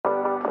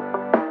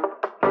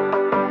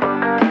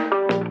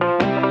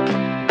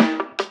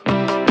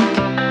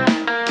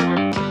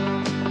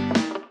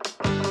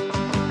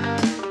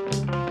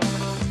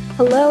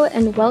Hello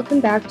and welcome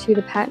back to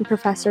the Patent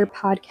Professor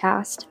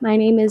podcast. My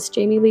name is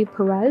Jamie Lee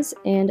Perez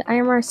and I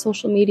am our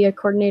social media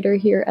coordinator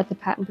here at the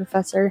Patent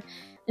Professor.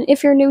 And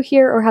if you're new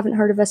here or haven't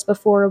heard of us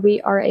before,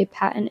 we are a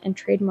patent and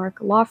trademark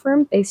law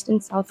firm based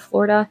in South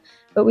Florida,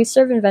 but we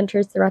serve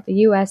inventors throughout the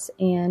US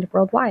and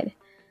worldwide.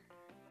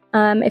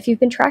 If you've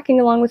been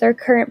tracking along with our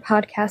current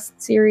podcast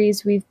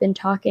series, we've been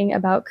talking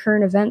about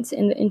current events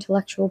in the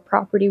intellectual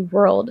property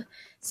world.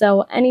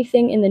 So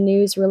anything in the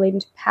news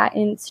relating to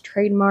patents,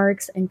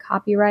 trademarks, and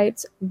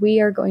copyrights, we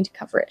are going to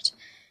cover it.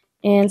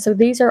 And so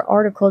these are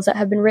articles that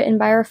have been written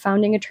by our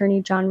founding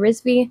attorney, John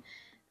Risby,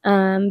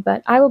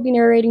 but I will be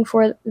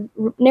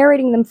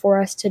narrating them for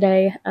us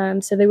today,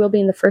 so they will be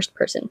in the first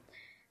person.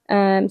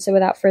 So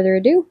without further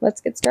ado,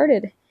 let's get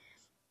started.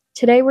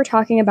 Today we're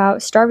talking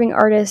about starving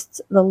artists,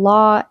 the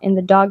law, and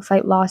the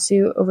Dogfight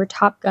lawsuit over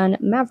Top Gun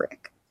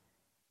Maverick.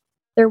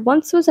 There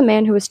once was a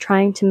man who was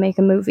trying to make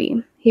a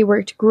movie. He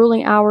worked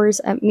grueling hours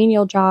at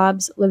menial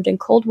jobs, lived in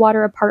cold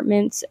water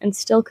apartments, and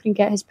still couldn't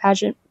get his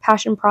passion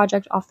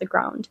project off the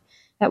ground.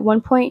 At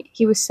one point,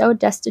 he was so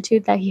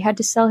destitute that he had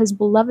to sell his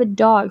beloved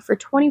dog for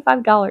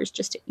 $25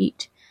 just to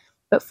eat.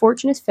 But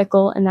fortune is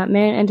fickle, and that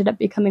man ended up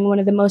becoming one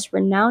of the most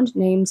renowned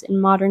names in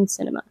modern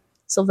cinema,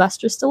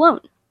 Sylvester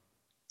Stallone.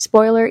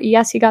 Spoiler,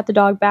 yes, he got the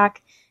dog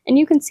back, and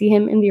you can see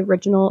him in the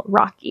original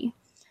Rocky.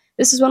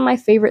 This is one of my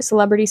favorite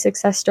celebrity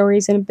success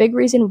stories, and a big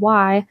reason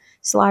why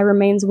Sly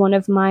remains one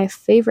of my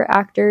favorite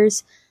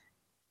actors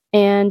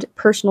and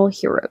personal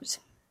heroes.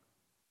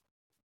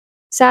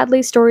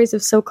 Sadly, stories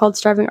of so-called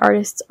starving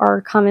artists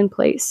are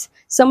commonplace.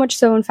 So much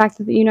so, in fact,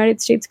 that the United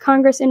States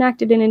Congress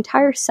enacted an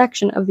entire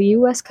section of the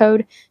U.S.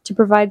 Code to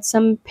provide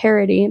some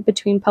parity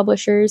between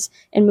publishers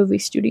and movie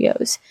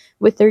studios.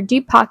 With their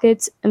deep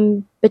pockets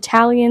and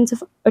battalions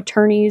of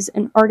attorneys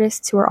and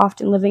artists who are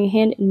often living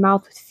hand in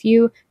mouth with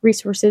few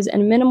resources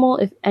and minimal,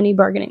 if any,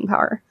 bargaining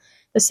power.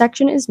 The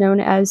section is known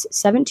as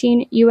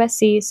 17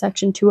 U.S.C.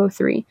 Section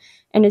 203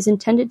 and is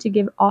intended to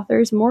give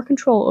authors more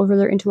control over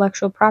their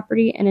intellectual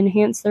property and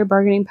enhance their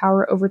bargaining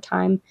power over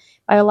time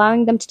by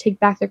allowing them to take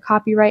back their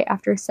copyright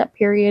after a set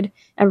period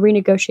and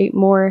renegotiate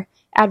more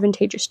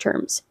advantageous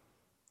terms.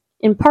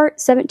 In part,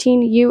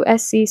 17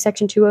 U.S.C.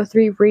 Section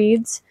 203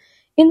 reads,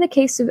 "In the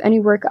case of any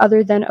work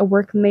other than a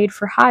work made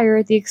for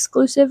hire, the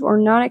exclusive or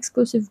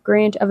non-exclusive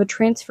grant of a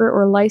transfer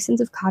or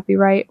license of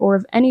copyright or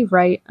of any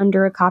right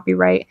under a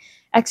copyright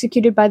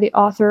executed by the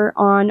author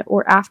on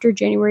or after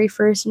January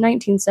 1st,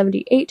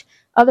 1978,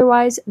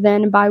 otherwise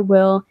than by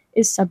will,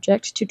 is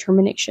subject to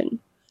termination.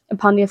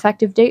 Upon the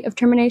effective date of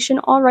termination,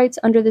 all rights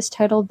under this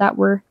title that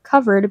were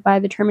covered by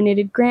the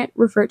terminated grant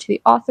revert to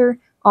the author,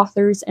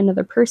 authors, and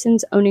other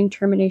persons owning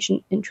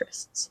termination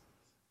interests."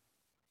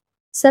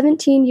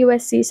 17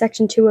 U.S.C.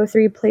 Section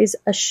 203 plays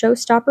a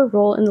showstopper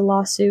role in the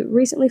lawsuit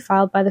recently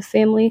filed by the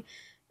family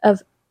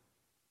of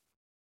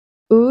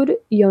Oud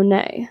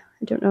Yonay,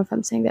 I don't know if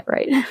I'm saying that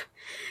right,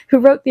 who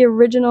wrote the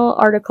original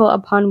article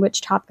upon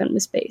which Top Gun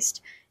was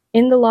based.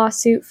 In the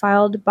lawsuit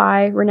filed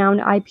by renowned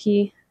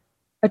IP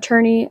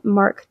attorney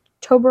Mark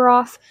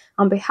Toberoff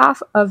on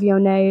behalf of the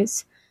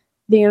Yonays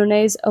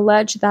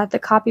allege that the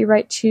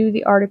copyright to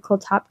the article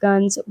Top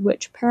Guns,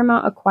 which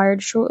Paramount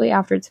acquired shortly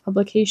after its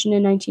publication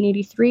in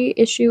 1983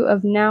 issue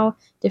of now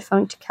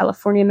defunct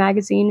California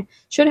magazine,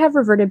 should have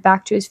reverted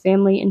back to his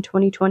family in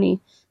 2020,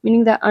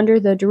 meaning that under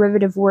the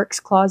derivative works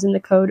clause in the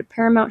code,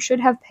 Paramount should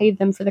have paid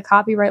them for the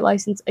copyright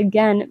license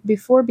again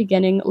before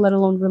beginning, let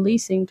alone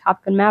releasing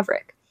Top Gun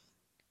Maverick.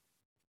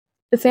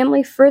 The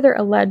family further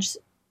alleges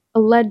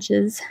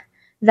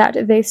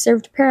that they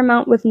served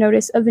Paramount with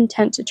notice of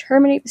intent to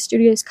terminate the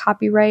studio's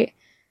copyright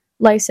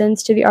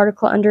license to the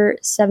article under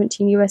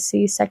 17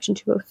 U.S.C. Section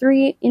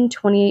 203 in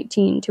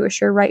 2018 to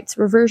assure rights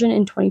reversion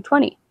in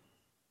 2020,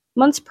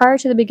 months prior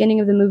to the beginning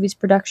of the movie's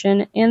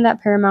production, and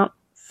that Paramount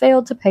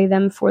failed to pay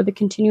them for the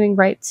continuing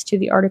rights to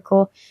the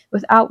article,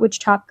 without which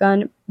Top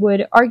Gun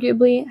would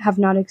arguably have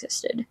not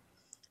existed.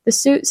 The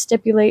suit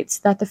stipulates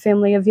that the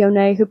family of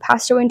Yonay, who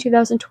passed away in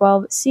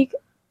 2012, seek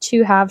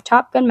to have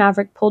Top Gun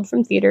Maverick pulled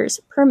from theaters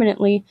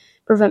permanently,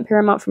 prevent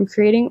Paramount from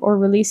creating or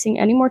releasing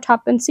any more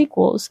Top Gun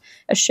sequels,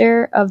 a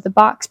share of the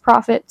box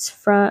profits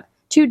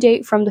to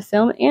date from the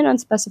film, and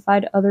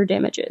unspecified other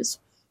damages.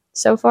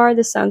 So far,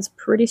 this sounds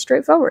pretty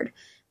straightforward,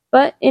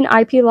 but in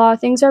IP law,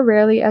 things are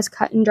rarely as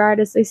cut and dried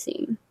as they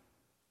seem.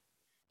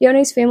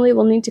 Yonay's family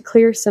will need to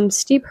clear some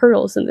steep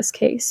hurdles in this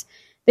case.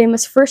 They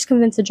must first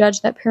convince a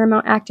judge that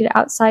Paramount acted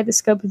outside the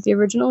scope of the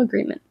original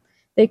agreement.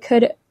 They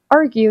could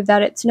argue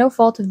that it's no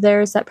fault of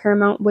theirs that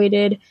Paramount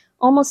waited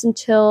almost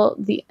until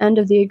the end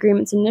of the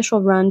agreement's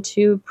initial run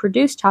to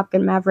produce Top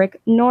Gun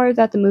Maverick, nor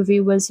that the movie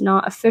was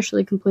not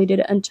officially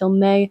completed until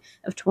May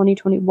of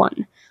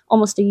 2021,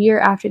 almost a year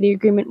after the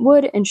agreement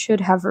would and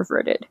should have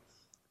reverted.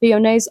 The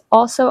Yonays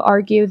also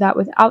argue that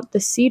without the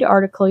seed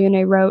article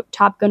Yonay wrote,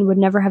 Top Gun would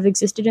never have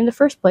existed in the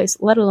first place,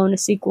 let alone a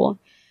sequel.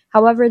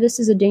 However, this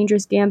is a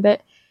dangerous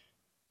gambit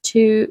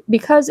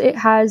because it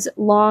has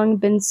long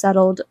been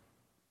settled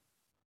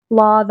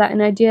law that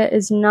an idea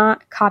is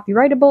not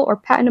copyrightable or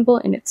patentable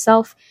in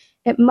itself,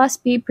 It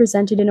must be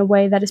presented in a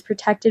way that is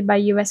protected by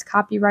U.S.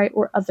 copyright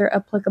or other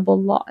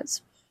applicable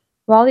laws.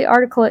 While the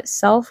article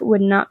itself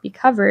would be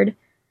covered,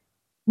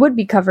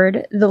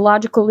 the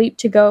logical leap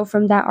to go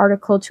from that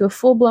article to a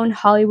full-blown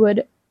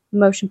Hollywood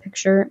motion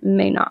picture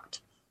may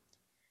not.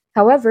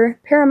 However,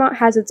 Paramount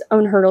has its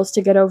own hurdles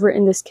to get over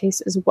in this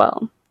case as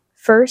well.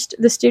 First,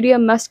 the studio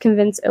must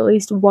convince at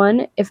least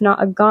one, if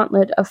not a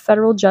gauntlet, of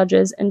federal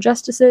judges and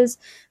justices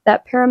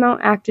that Paramount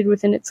acted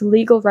within its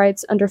legal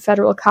rights under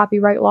federal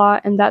copyright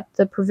law and that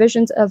the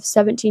provisions of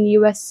 17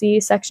 U.S.C.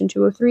 Section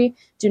 203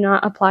 do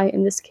not apply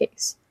in this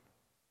case.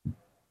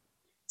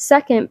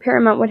 Second,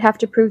 Paramount would have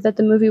to prove that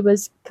the movie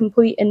was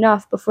complete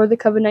enough before the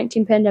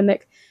COVID-19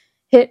 pandemic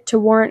hit to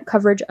warrant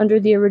coverage under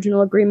the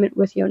original agreement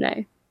with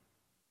Yonai.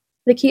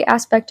 The key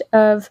aspect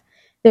of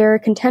their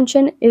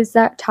contention is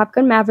that Top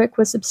Gun Maverick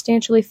was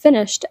substantially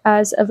finished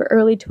as of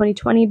early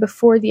 2020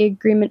 before the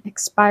agreement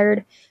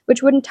expired,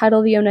 which would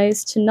entitle the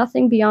Yonais to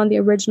nothing beyond the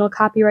original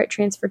copyright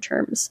transfer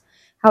terms.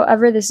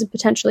 However, this is a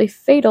potentially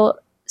fatal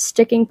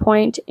sticking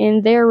point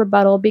in their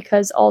rebuttal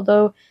because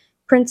although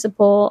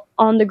principal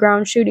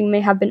on-the-ground shooting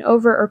may have been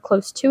over or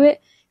close to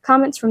it,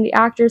 comments from the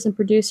actors and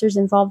producers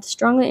involved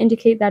strongly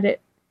indicate that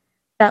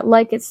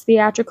like its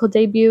theatrical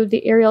debut,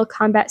 the aerial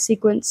combat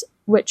sequence,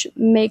 which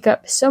make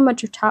up so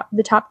much of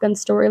the Top Gun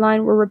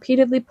storyline, were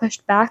repeatedly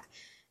pushed back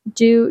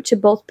due to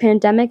both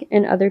pandemic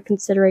and other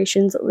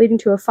considerations, leading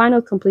to a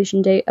final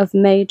completion date of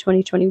May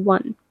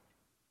 2021.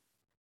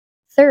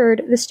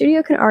 Third, the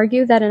studio can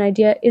argue that an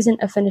idea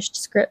isn't a finished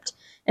script,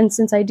 and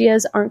since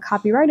ideas aren't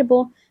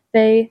copyrightable,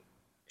 they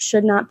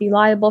should not be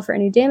liable for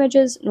any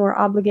damages, nor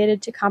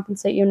obligated to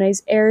compensate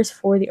Yonai's heirs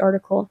for the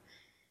article.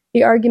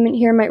 The argument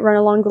here might run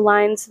along the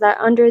lines that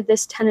under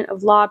this tenet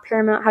of law,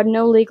 Paramount had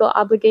no legal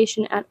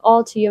obligation at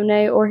all to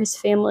Yonai or his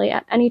family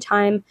at any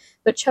time,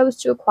 but chose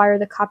to acquire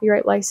the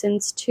copyright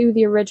license to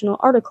the original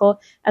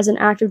article as an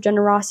act of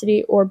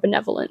generosity or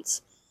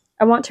benevolence.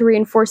 I want to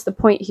reinforce the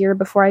point here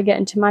before I get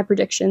into my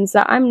predictions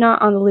that I'm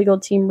not on the legal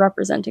team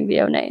representing the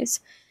Yonais.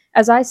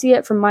 As I see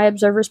it from my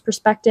observer's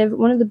perspective,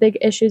 one of the big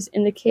issues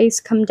in the case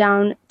come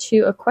down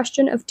to a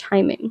question of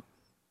timing.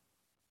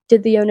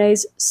 Did the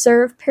Yonais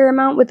serve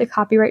Paramount with a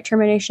copyright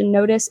termination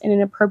notice in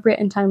an appropriate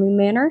and timely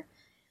manner?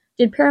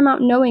 Did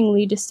Paramount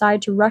knowingly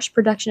decide to rush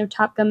production of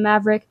Top Gun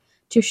Maverick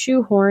to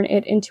shoehorn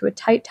it into a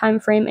tight time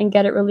frame and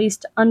get it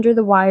released under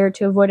the wire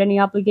to avoid any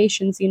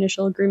obligations the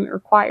initial agreement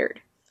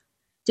required?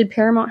 Did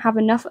Paramount have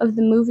enough of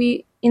the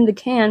movie in the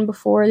can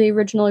before the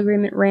original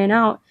agreement ran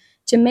out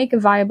to make a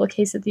viable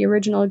case that the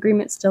original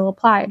agreement still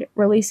applied,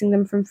 releasing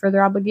them from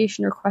further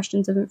obligation or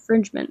questions of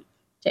infringement?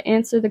 The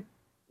answer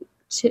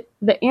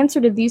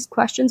to these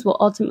questions will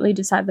ultimately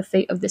decide the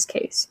fate of this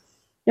case.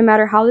 No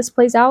matter how this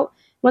plays out,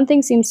 one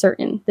thing seems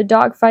certain: the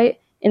dogfight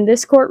in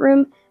this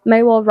courtroom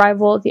may well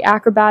rival the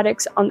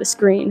acrobatics on the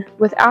screen,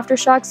 with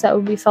aftershocks that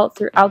will be felt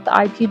throughout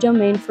the IP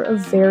domain for a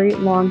very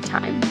long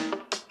time.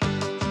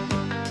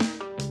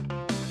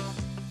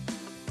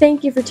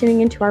 Thank you for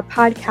tuning into our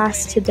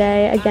podcast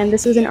today. Again,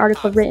 this was an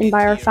article written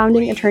by our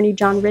founding attorney,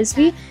 John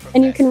Rizvi,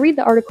 and you can read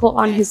the article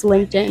on his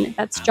LinkedIn.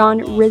 That's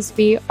John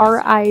Rizvi,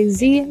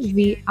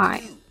 Rizvi.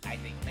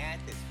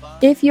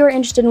 If you're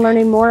interested in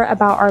learning more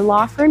about our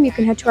law firm, you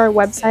can head to our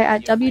website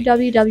at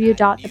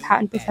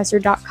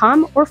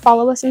www.thepatentprofessor.com or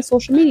follow us on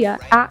social media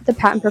at The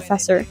Patent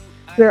Professor.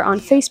 We're on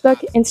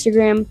Facebook,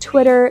 Instagram,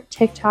 Twitter,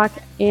 TikTok,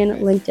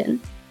 and LinkedIn.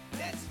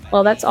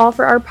 Well, that's all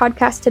for our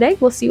podcast today.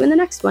 We'll see you in the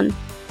next one.